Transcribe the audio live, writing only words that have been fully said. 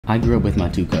I grew up with my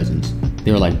two cousins.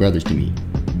 They were like brothers to me.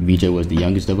 VJ was the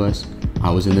youngest of us, I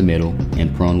was in the middle,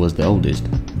 and Perone was the oldest.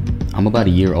 I'm about a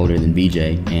year older than VJ,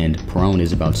 and Perone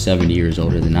is about 7 years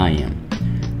older than I am.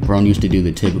 Perone used to do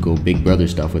the typical big brother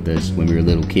stuff with us when we were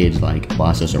little kids, like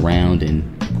boss us around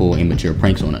and pull immature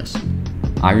pranks on us.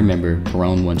 I remember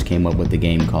Perone once came up with a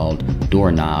game called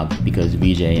Doorknob because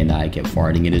VJ and I kept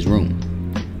farting in his room.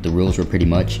 The rules were pretty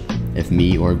much, if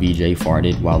me or VJ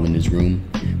farted while in his room,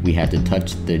 we had to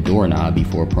touch the doorknob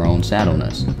before Perone sat on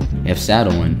us. If sat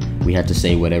on, we had to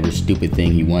say whatever stupid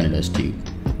thing he wanted us to.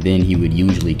 Then he would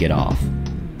usually get off.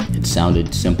 It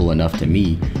sounded simple enough to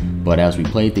me, but as we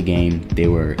played the game,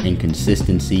 there were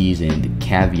inconsistencies and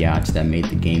caveats that made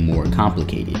the game more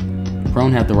complicated.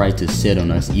 Perone had the right to sit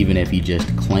on us even if he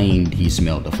just claimed he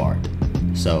smelled a fart.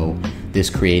 So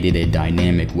this created a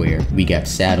dynamic where we got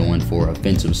sat on for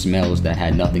offensive smells that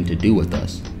had nothing to do with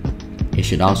us. It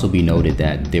should also be noted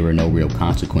that there were no real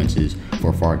consequences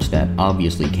for farts that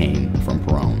obviously came from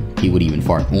Perone. He would even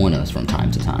fart on us from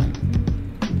time to time.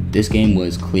 This game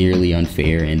was clearly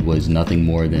unfair and was nothing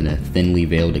more than a thinly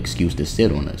veiled excuse to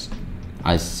sit on us.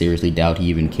 I seriously doubt he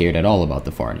even cared at all about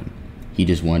the farting. He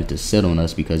just wanted to sit on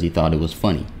us because he thought it was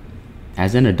funny.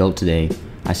 As an adult today,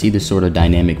 I see this sort of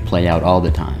dynamic play out all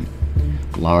the time.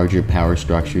 Larger power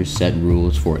structures set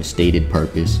rules for a stated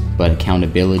purpose, but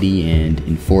accountability and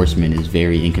enforcement is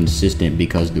very inconsistent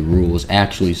because the rules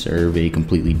actually serve a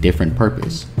completely different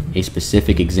purpose. A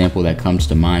specific example that comes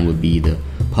to mind would be the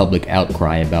public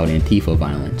outcry about Antifa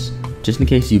violence. Just in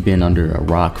case you've been under a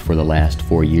rock for the last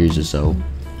 4 years or so,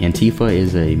 Antifa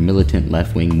is a militant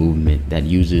left-wing movement that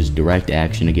uses direct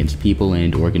action against people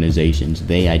and organizations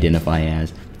they identify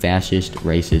as fascist,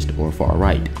 racist, or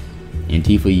far-right.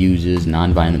 Antifa uses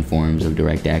non-violent forms of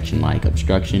direct action like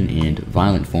obstruction and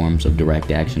violent forms of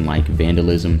direct action like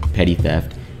vandalism, petty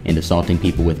theft, and assaulting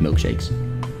people with milkshakes.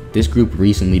 This group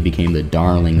recently became the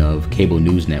darling of cable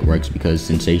news networks because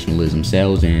sensationalism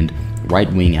sells, and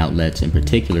right-wing outlets in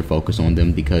particular focus on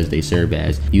them because they serve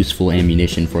as useful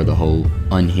ammunition for the whole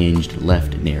unhinged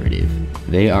left narrative.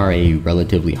 They are a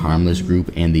relatively harmless group,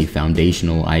 and the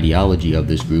foundational ideology of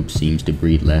this group seems to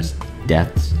breed less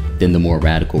deaths than the more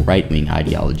radical right-wing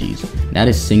ideologies. Not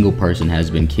a single person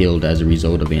has been killed as a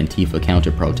result of Antifa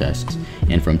counter-protests,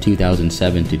 and from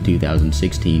 2007 to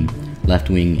 2016,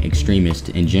 left-wing extremists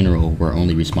in general were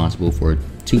only responsible for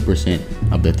 2%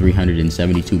 of the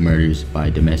 372 murders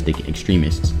by domestic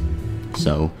extremists.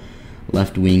 So,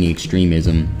 left-wing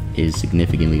extremism is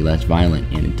significantly less violent,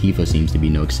 and Antifa seems to be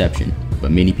no exception,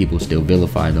 but many people still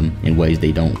vilify them in ways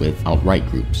they don't with alt-right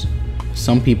groups.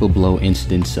 Some people blow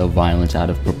incidents of violence out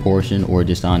of proportion or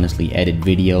dishonestly edit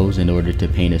videos in order to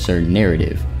paint a certain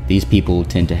narrative. These people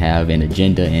tend to have an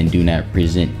agenda and do not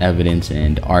present evidence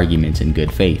and arguments in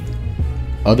good faith.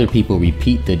 Other people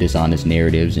repeat the dishonest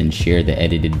narratives and share the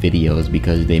edited videos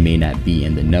because they may not be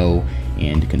in the know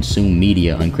and consume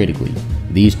media uncritically.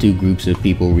 These two groups of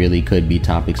people really could be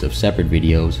topics of separate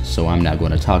videos, so I'm not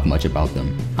going to talk much about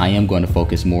them. I am going to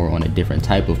focus more on a different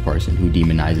type of person who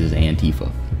demonizes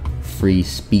Antifa: free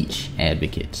speech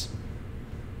advocates.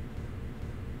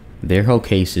 Their whole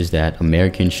case is that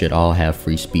Americans should all have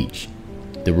free speech.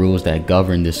 The rules that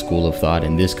govern this school of thought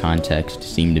in this context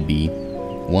seem to be: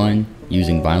 1.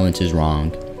 Using violence is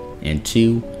wrong, and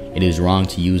 2. It is wrong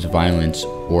to use violence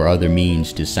or other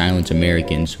means to silence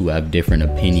Americans who have different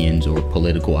opinions or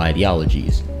political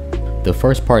ideologies. The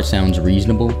first part sounds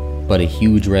reasonable, but a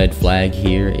huge red flag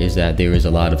here is that there is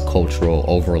a lot of cultural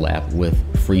overlap with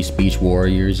free speech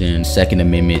warriors and Second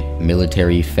Amendment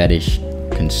military fetish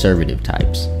conservative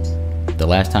types. The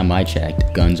last time I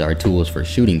checked, guns are tools for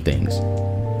shooting things.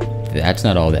 That's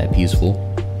not all that peaceful.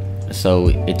 So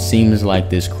it seems like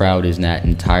this crowd is not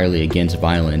entirely against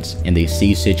violence, and they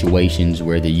see situations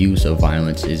where the use of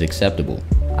violence is acceptable.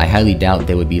 I highly doubt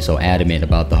they would be so adamant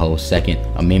about the whole Second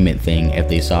Amendment thing if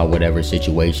they saw whatever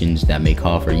situations that may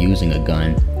call for using a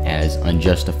gun as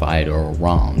unjustified or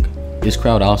wrong. This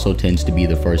crowd also tends to be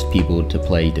the first people to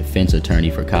play defense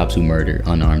attorney for cops who murder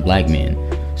unarmed black men,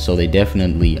 so they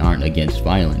definitely aren't against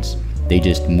violence. They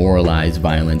just moralize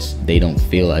violence they don't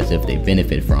feel as if they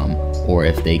benefit from, or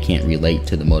if they can't relate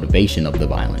to the motivation of the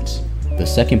violence. The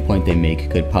second point they make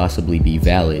could possibly be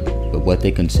valid, but what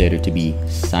they consider to be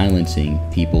silencing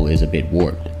people is a bit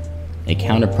warped. A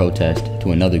counter-protest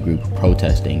to another group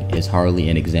protesting is hardly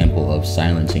an example of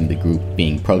silencing the group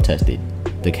being protested.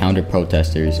 The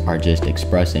counter-protesters are just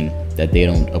expressing that they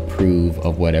don't approve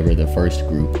of whatever the first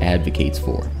group advocates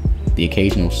for. The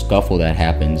occasional scuffle that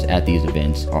happens at these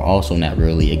events are also not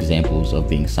really examples of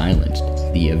being silenced.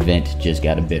 The event just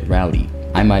got a bit rowdy.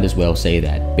 I might as well say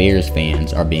that Bears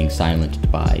fans are being silenced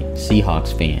by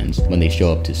Seahawks fans when they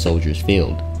show up to Soldiers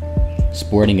Field.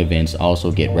 Sporting events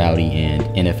also get rowdy, and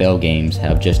NFL games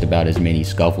have just about as many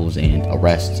scuffles and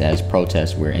arrests as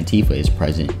protests where Antifa is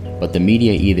present. But the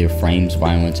media either frames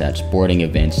violence at sporting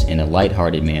events in a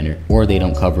lighthearted manner, or they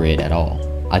don't cover it at all.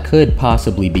 I could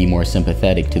possibly be more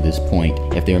sympathetic to this point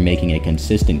if they were making a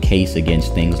consistent case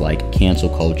against things like cancel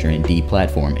culture and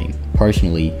deplatforming.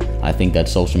 Personally, I think that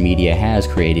social media has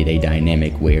created a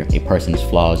dynamic where a person's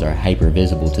flaws are hyper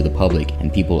visible to the public,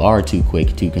 and people are too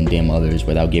quick to condemn others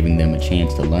without giving them a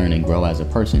chance to learn and grow as a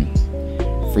person.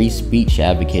 Free speech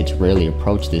advocates rarely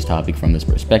approach this topic from this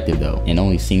perspective though, and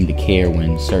only seem to care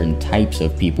when certain types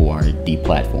of people are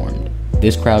deplatformed.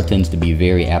 This crowd tends to be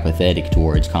very apathetic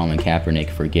towards Colin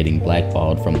Kaepernick for getting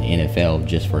blackballed from the NFL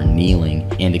just for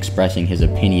kneeling and expressing his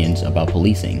opinions about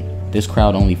policing. This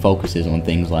crowd only focuses on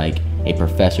things like a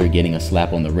professor getting a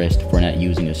slap on the wrist for not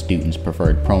using a student's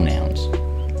preferred pronouns.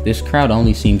 This crowd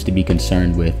only seems to be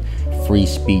concerned with free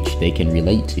speech they can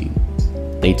relate to.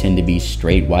 They tend to be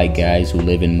straight white guys who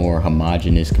live in more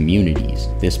homogenous communities.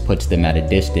 This puts them at a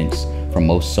distance from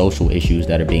most social issues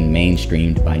that are being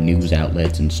mainstreamed by news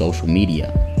outlets and social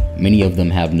media. Many of them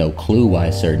have no clue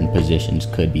why certain positions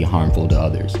could be harmful to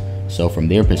others. So from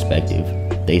their perspective,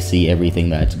 they see everything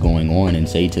that's going on and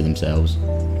say to themselves,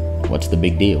 what's the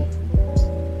big deal?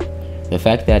 The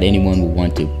fact that anyone would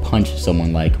want to punch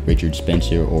someone like Richard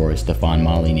Spencer or Stefan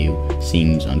Molyneux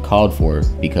seems uncalled for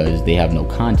because they have no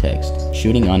context.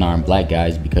 Shooting unarmed black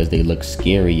guys because they look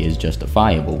scary is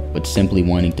justifiable, but simply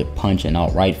wanting to punch an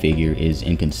alt-right figure is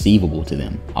inconceivable to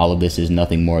them. All of this is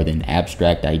nothing more than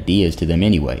abstract ideas to them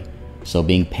anyway, so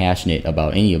being passionate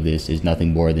about any of this is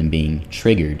nothing more than being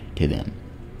triggered to them.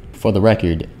 For the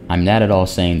record, I'm not at all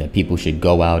saying that people should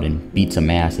go out and beat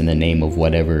some ass in the name of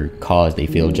whatever cause they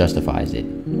feel justifies it.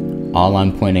 All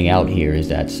I'm pointing out here is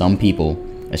that some people,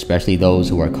 especially those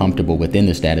who are comfortable within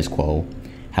the status quo,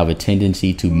 have a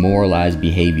tendency to moralize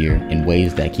behavior in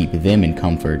ways that keep them in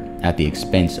comfort at the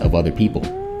expense of other people.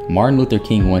 Martin Luther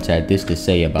King once had this to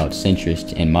say about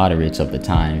centrists and moderates of the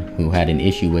time who had an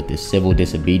issue with the civil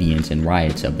disobedience and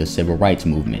riots of the civil rights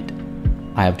movement.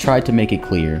 I have tried to make it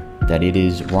clear that it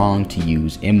is wrong to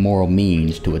use immoral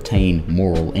means to attain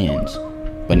moral ends,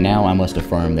 but now I must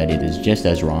affirm that it is just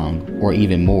as wrong, or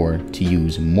even more, to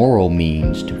use moral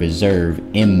means to preserve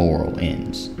immoral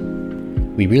ends.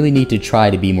 We really need to try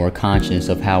to be more conscious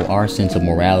of how our sense of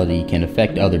morality can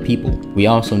affect other people. We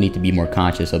also need to be more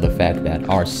conscious of the fact that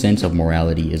our sense of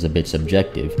morality is a bit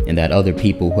subjective, and that other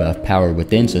people who have power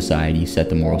within society set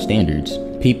the moral standards.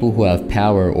 People who have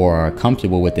power or are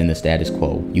comfortable within the status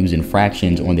quo use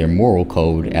infractions on their moral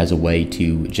code as a way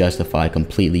to justify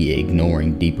completely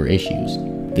ignoring deeper issues.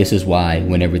 This is why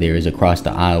whenever there is a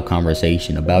cross-the-aisle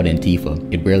conversation about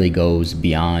Antifa, it rarely goes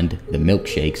beyond the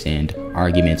milkshakes and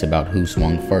arguments about who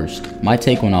swung first. My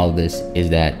take on all of this is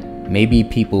that maybe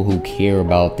people who care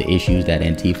about the issues that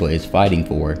Antifa is fighting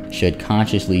for should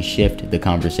consciously shift the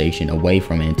conversation away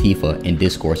from Antifa and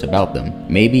discourse about them.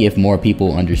 Maybe if more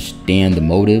people understand the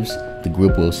motives, the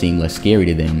group will seem less scary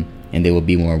to them, and they will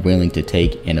be more willing to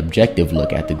take an objective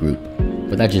look at the group.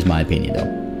 But that's just my opinion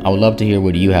though. I would love to hear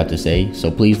what you have to say, so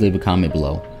please leave a comment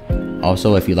below.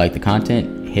 Also, if you like the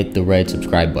content, hit the red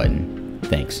subscribe button.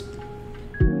 Thanks.